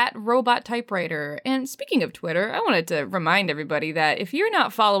Twitter at robottypewriter. And speaking of Twitter, I wanted to remind everybody that if you're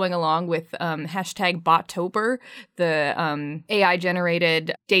not following along with hashtag Bottober, the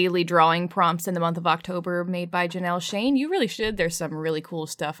AI-generated daily drawing prompts in the month of October made by Janelle Shane, you really should. There's some really cool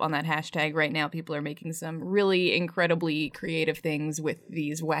stuff on that hashtag right now. People are making some really incredibly creative things with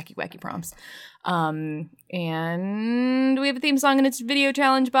these wacky prompts. And we have a theme song, and it's Video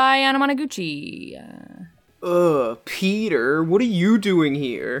Challenge by Anna Monoguchi. Peter, what are you doing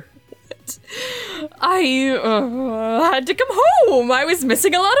here? I had to come home. I was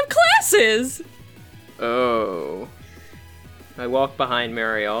missing a lot of classes. Oh. I walk behind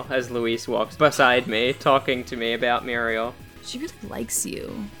Muriel as Luis walks beside me, talking to me about Muriel. She really likes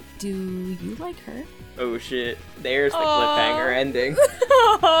you. Do you like her? Oh shit, there's the cliffhanger ending.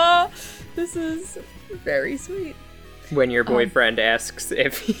 This is very sweet. When your boyfriend asks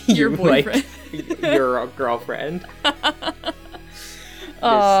if you like your girlfriend. This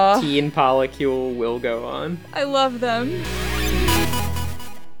teen polycule will go on. I love them.